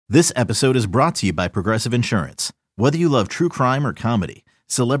This episode is brought to you by Progressive Insurance. Whether you love true crime or comedy,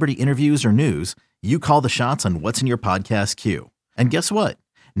 celebrity interviews or news, you call the shots on what's in your podcast queue. And guess what?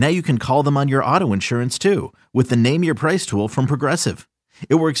 Now you can call them on your auto insurance too with the Name Your Price tool from Progressive.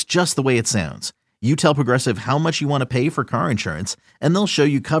 It works just the way it sounds. You tell Progressive how much you want to pay for car insurance, and they'll show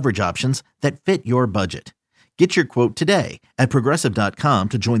you coverage options that fit your budget. Get your quote today at Progressive.com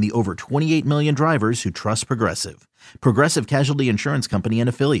to join the over 28 million drivers who trust Progressive. Progressive Casualty Insurance Company and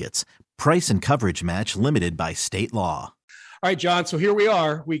Affiliates. Price and coverage match limited by state law. All right, John, so here we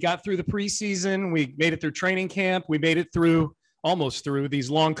are. We got through the preseason. We made it through training camp. We made it through, almost through, these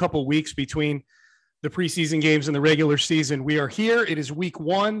long couple weeks between the preseason games and the regular season. We are here. It is week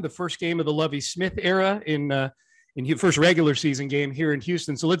one, the first game of the Lovie Smith era in the first regular season game here in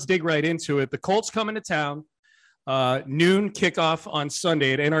Houston. So let's dig right into it. The Colts coming to town. Noon kickoff on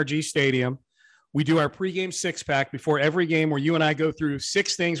Sunday at NRG Stadium. We do our pregame six-pack before every game where you and I go through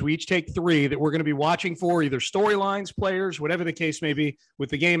six things. We each take three that we're going to be watching for, either storylines, players, whatever the case may be with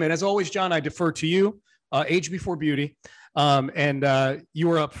the game. And as always, John, I defer to you, age before beauty. And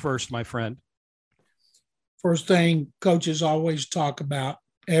you are up first, my friend. First thing coaches always talk about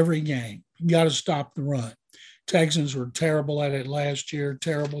every game, you got to stop the run. Texans were terrible at it last year,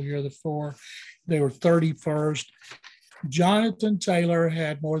 terrible year before. They were 31st. Jonathan Taylor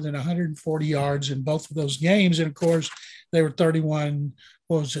had more than 140 yards in both of those games. And of course, they were 31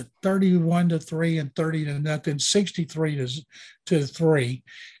 to 3 and 30-0, 63 to 3.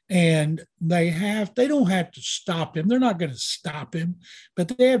 And they don't have to stop him. They're not going to stop him, but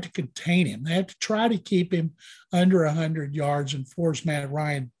they have to contain him. They have to try to keep him under 100 yards and force Matt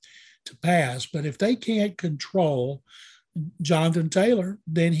Ryan to pass. But if they can't control Jonathan Taylor,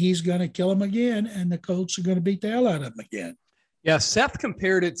 then he's going to kill him again, and the Colts are going to beat the hell out of him again. Yeah, Seth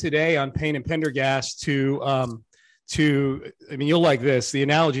compared it today on Payne and Pendergast to, I mean, you'll like this. The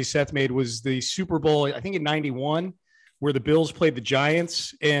analogy Seth made was the Super Bowl, I think in 91, where the Bills played the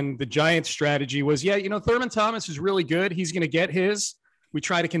Giants, and the Giants strategy was, Thurman Thomas is really good. He's going to get his. We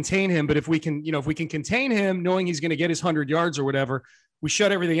try to contain him, but if we can contain him, knowing he's going to get his 100 yards or whatever, we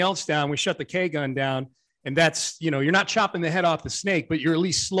shut everything else down. We shut the K gun down. And that's, you're not chopping the head off the snake, but you're at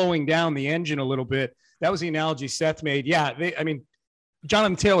least slowing down the engine a little bit. That was the analogy Seth made. Yeah,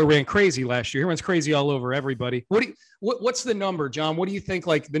 Jonathan Taylor ran crazy last year. He runs crazy all over everybody. What's the number, John? What do you think,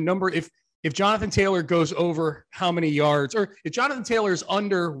 like the number, if Jonathan Taylor goes over how many yards, or if Jonathan Taylor is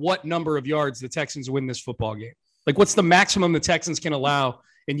under what number of yards the Texans win this football game? Like, what's the maximum the Texans can allow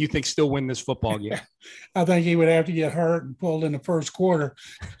and you think still win this football game? I think he would have to get hurt and pulled in the first quarter.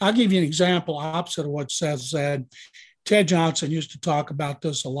 I'll give you an example opposite of what Seth said. Ted Johnson used to talk about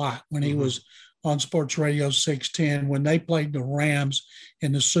this a lot when he was on Sports Radio 610, when they played the Rams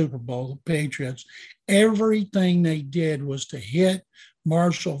in the Super Bowl, the Patriots. Everything they did was to hit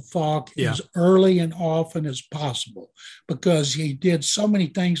Marshall Faulk as early and often as possible, because he did so many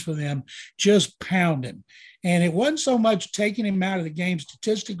things for them, just pound him. And it wasn't so much taking him out of the game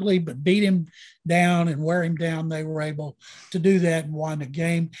statistically, but beat him down and wear him down. They were able to do that and won the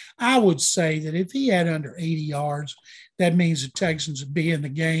game. I would say that if he had under 80 yards, that means the Texans would be in the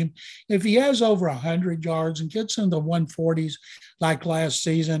game. If he has over 100 yards and gets in the 140s like last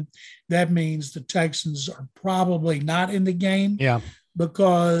season, that means the Texans are probably not in the game. Yeah,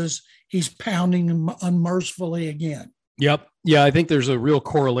 because he's pounding them unmercifully again. Yep. Yeah, I think there's a real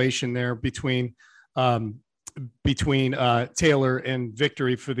correlation there between Taylor and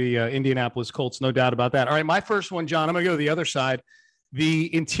victory for the Indianapolis Colts. No doubt about that. All right, my first one, John, I'm going to go to the other side.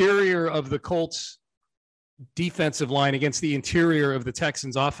 The interior of the Colts defensive line against the interior of the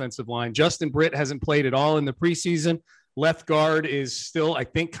Texans offensive line. Justin Britt hasn't played at all in the preseason. Left guard is still, I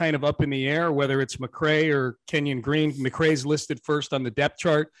think, kind of up in the air, whether it's McCray or Kenyon Green. McCray's listed first on the depth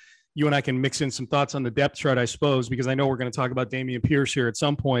chart. You and I can mix in some thoughts on the depth chart, I suppose, because I know we're going to talk about Dameon Pierce here at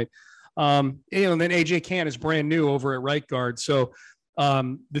some point. And then AJ Cann is brand new over at right guard. So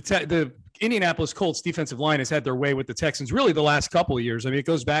the Indianapolis Colts defensive line has had their way with the Texans really the last couple of years. I mean, it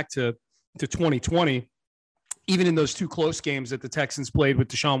goes back to 2020. Even in those two close games that the Texans played with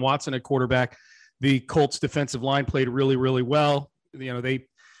Deshaun Watson at quarterback, the Colts defensive line played really, really well.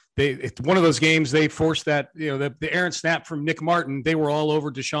 It's one of those games they forced that, the errant snap from Nick Martin. They were all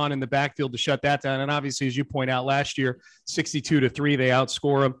over Deshaun in the backfield to shut that down. And obviously, as you point out, last year, 62-3, they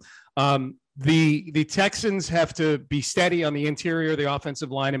outscore them. The Texans have to be steady on the interior of the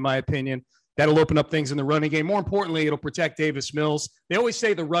offensive line, in my opinion. That'll open up things in the running game. More importantly, it'll protect Davis Mills. They always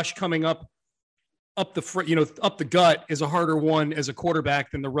say the rush coming up the front, up the gut is a harder one as a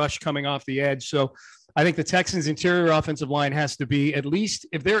quarterback than the rush coming off the edge. So I think the Texans' interior offensive line has to be, at least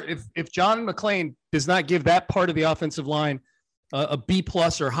if John McClain does not give that part of the offensive line a B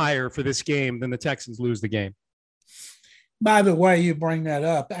plus or higher for this game, then the Texans lose the game. By the way, you bring that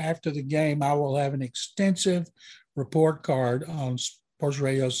up. After the game, I will have an extensive report card on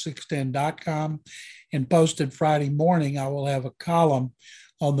sportsradio610.com, and posted Friday morning, I will have a column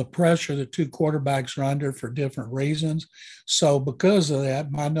on the pressure the two quarterbacks are under for different reasons. So because of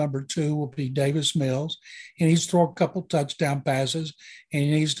that, my number 2 will be Davis Mills. He needs to throw a couple touchdown passes, and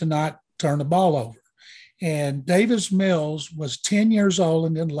he needs to not turn the ball over. And Davis Mills was 10 years old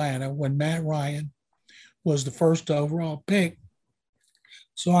in Atlanta when Matt Ryan was the first overall pick.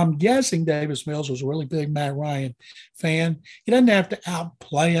 So I'm guessing Davis Mills was a really big Matt Ryan fan. He doesn't have to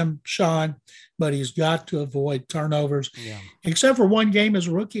outplay him, Sean, but he's got to avoid turnovers. Yeah. Except for one game as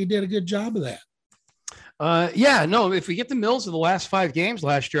a rookie, he did a good job of that. If we get the Mills of the last 5 games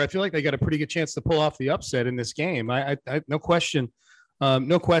last year, I feel like they got a pretty good chance to pull off the upset in this game. I no question.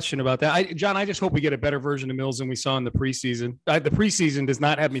 No question about that. John, I just hope we get a better version of Mills than we saw in the preseason. The preseason does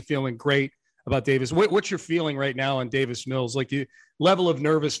not have me feeling great about Davis. What's your feeling right now on Davis Mills? Like the level of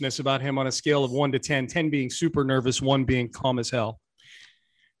nervousness about him on a scale of 1 to 10, 10 being super nervous, 1 being calm as hell.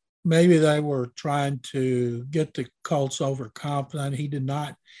 Maybe they were trying to get the Colts overconfident. He did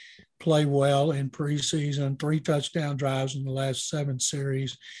not play well in preseason, 3 touchdown drives in the last 7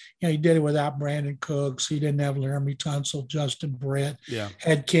 series. He did it without Brandon Cooks. He didn't have Laramie Tunsil, Justin Brett. Yeah.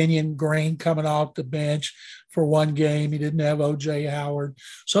 Had Kenyon Green coming off the bench for 1 game. He didn't have O.J. Howard.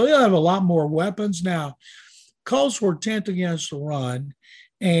 So he'll have a lot more weapons. Now, Colts were 10th against the run,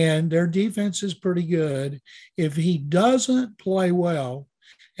 and their defense is pretty good. If he doesn't play well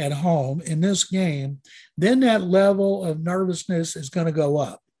at home in this game, then that level of nervousness is going to go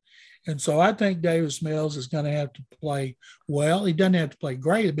up. And so I think Davis Mills is going to have to play well. He doesn't have to play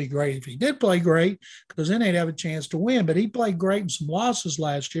great. It'd be great if he did play great, because then they'd have a chance to win. But he played great in some losses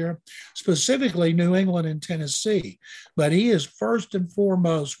last year, specifically New England and Tennessee. But he is first and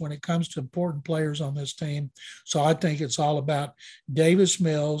foremost when it comes to important players on this team. So I think it's all about Davis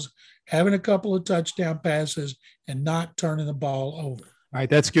Mills having a couple of touchdown passes and not turning the ball over. All right,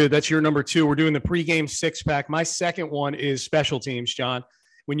 that's good. That's your number 2. We're doing the pregame 6-pack. My second one is special teams, John.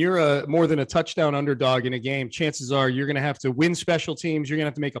 When you're more than a touchdown underdog in a game, chances are you're going to have to win special teams. You're going to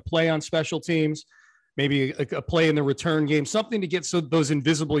have to make a play on special teams, maybe a play in the return game, something to get those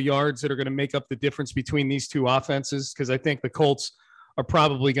invisible yards that are going to make up the difference between these two offenses. Because I think the Colts are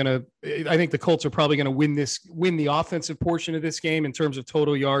probably going to win the offensive portion of this game in terms of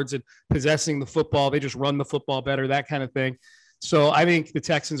total yards and possessing the football. They just run the football better, that kind of thing. So I think the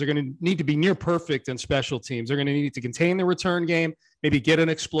Texans are going to need to be near perfect on special teams. They're going to need to contain the return game, maybe get an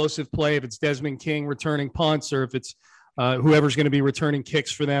explosive play if it's Desmond King returning punts, or if it's whoever's going to be returning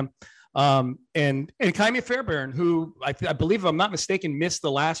kicks for them. And Kymie Fairbairn, who I believe, if I'm not mistaken, missed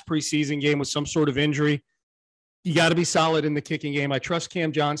the last preseason game with some sort of injury. You got to be solid in the kicking game. I trust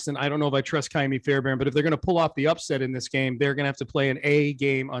Cam Johnston. I don't know if I trust Kymie Fairbairn, but if they're going to pull off the upset in this game, they're going to have to play an A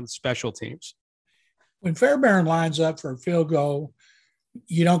game on special teams. When Fairbairn lines up for a field goal,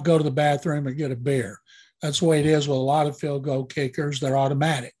 you don't go to the bathroom and get a beer. That's the way it is with a lot of field goal kickers. They're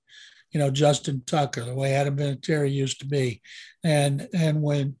automatic. Justin Tucker, the way Adam Vinatieri used to be. And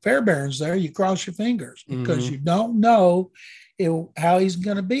when Fairbairn's there, you cross your fingers because you don't know how he's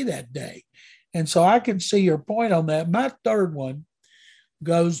going to be that day. And so I can see your point on that. My third one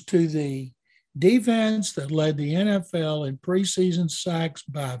goes to the defense that led the NFL in preseason sacks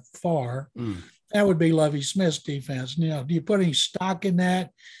by far. That would be Lovie Smith's defense. Now, do you put any stock in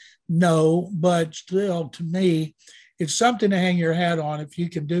that? No, but still, to me, it's something to hang your hat on if you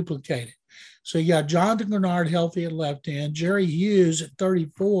can duplicate it. So you got Jonathan Grenard healthy at left end. Jerry Hughes at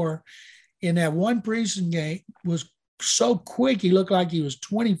 34 in that one preseason game was so quick, he looked like he was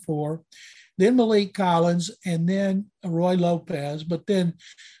 24. Then Malik Collins, and then Roy Lopez. But then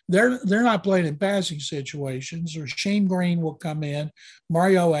they're not playing in passing situations. Rasheem Green will come in,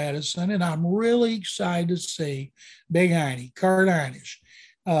 Mario Addison, and I'm really excited to see Big Heine, Kurt Heinisch.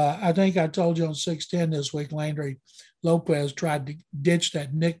 I think I told you on 610 this week, Landry Lopez tried to ditch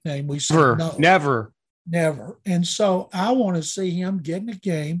that nickname. We said Never. And so I want to see him get in the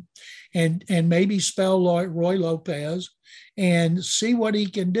game and maybe spell Roy Lopez and see what he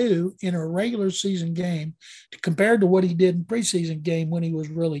can do in a regular season game compared to what he did in preseason game when he was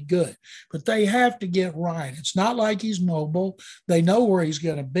really good. But they have to get right. It's not like he's mobile. They know where he's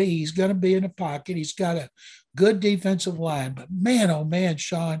going to be. He's going to be in the pocket. He's got a good defensive line. But man, oh man,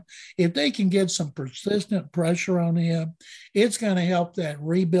 Sean, if they can get some persistent pressure on him, it's going to help that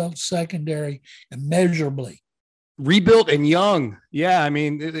rebuilt secondary immeasurably. Rebuilt and young. Yeah, I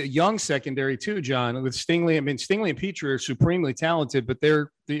mean, young secondary too, John, with Stingley. I mean, Stingley and Petrie are supremely talented, but they're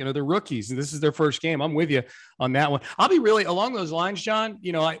rookies, and this is their first game. I'm with you on that one. I'll be really along those lines, John.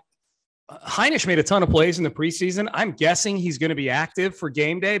 Heinisch made a ton of plays in the preseason. I'm guessing he's going to be active for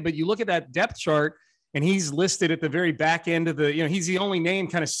game day, but you look at that depth chart and he's listed at the very back end of he's the only name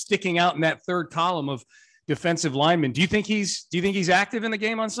kind of sticking out in that third column of defensive linemen. Do you think he's active in the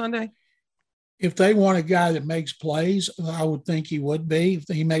game on Sunday? If they want a guy that makes plays, I would think he would be. If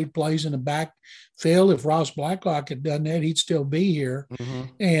he made plays in the backfield, if Ross Blacklock had done that, he'd still be here. Mm-hmm.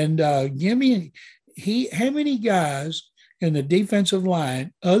 And how many guys in the defensive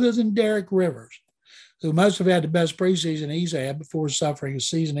line, other than Derek Rivers, who must have had the best preseason he's had before suffering a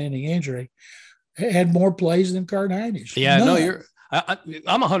season-ending injury, had more plays than Kurt Heinisch? Yeah, None. No,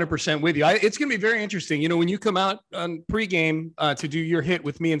 I'm 100% with you. It's going to be very interesting. When you come out on pregame to do your hit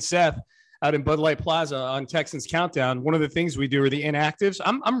with me and Seth out in Bud Light Plaza on Texans Countdown, one of the things we do are the inactives.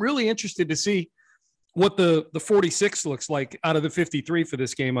 I'm really interested to see what the 46 looks like out of the 53 for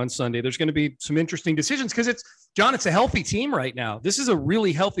this game on Sunday. There's going to be some interesting decisions because it's a healthy team right now. This is a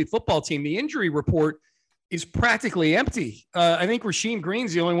really healthy football team. The injury report is practically empty. I think Rasheem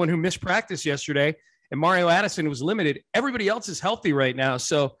Green's the only one who missed practice yesterday, and Mario Addison was limited. Everybody else is healthy right now.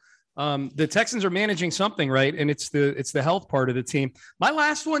 So the Texans are managing something right, and it's the health part of the team. My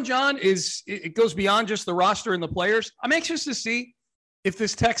last one, John, is it goes beyond just the roster and the players. I'm anxious to see if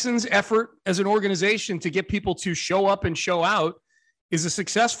this Texans effort as an organization to get people to show up and show out is a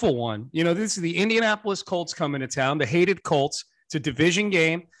successful one. This is the Indianapolis Colts coming to town, the hated Colts. It's a division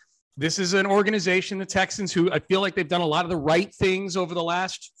game. This is an organization, the Texans, who I feel like they've done a lot of the right things over the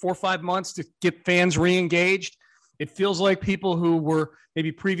last 4 or 5 months to get fans re-engaged. It feels like people who were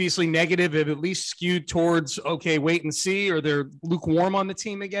maybe previously negative have at least skewed towards, okay, wait and see, or they're lukewarm on the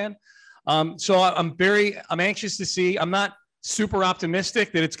team again. So I'm anxious to see. I'm not super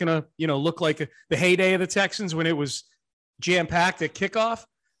optimistic that it's going to, look like the heyday of the Texans when it was jam-packed at kickoff.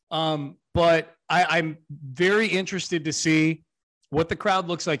 But I'm very interested to see what the crowd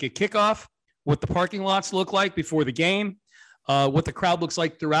looks like at kickoff, what the parking lots look like before the game, what the crowd looks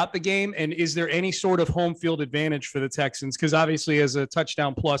like throughout the game, and is there any sort of home field advantage for the Texans? Because obviously as a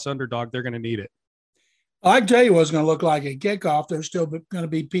touchdown plus underdog, they're going to need it. I tell you what's going to look like at kickoff. There's still going to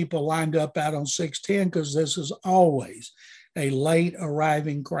be people lined up out on 610 because this is always a late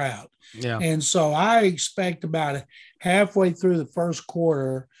arriving crowd. Yeah. And so I expect about halfway through the first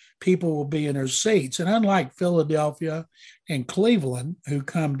quarter, people will be in their seats. And unlike Philadelphia and Cleveland, who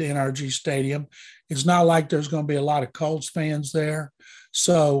come to NRG Stadium, it's not like there's going to be a lot of Colts fans there.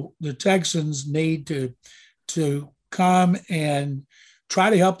 So the Texans need to come and try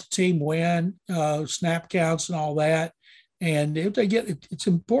to help the team win, snap counts and all that. And if they it's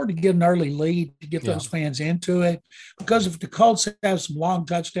important to get an early lead to get those fans into it, because if the Colts have some long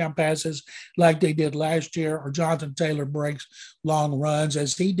touchdown passes like they did last year, or Jonathan Taylor breaks long runs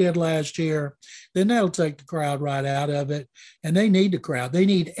as he did last year, then that'll take the crowd right out of it. And they need the crowd. They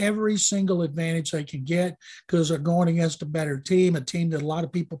need every single advantage they can get because they're going against a better team, a team that a lot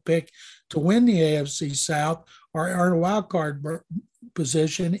of people pick to win the AFC South or in a wild card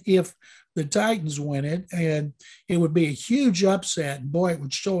position if the Titans win it, and it would be a huge upset. And boy, it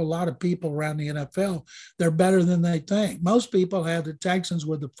would show a lot of people around the NFL they're better than they think. Most people have the Texans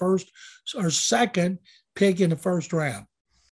with the first or second pick in the first round.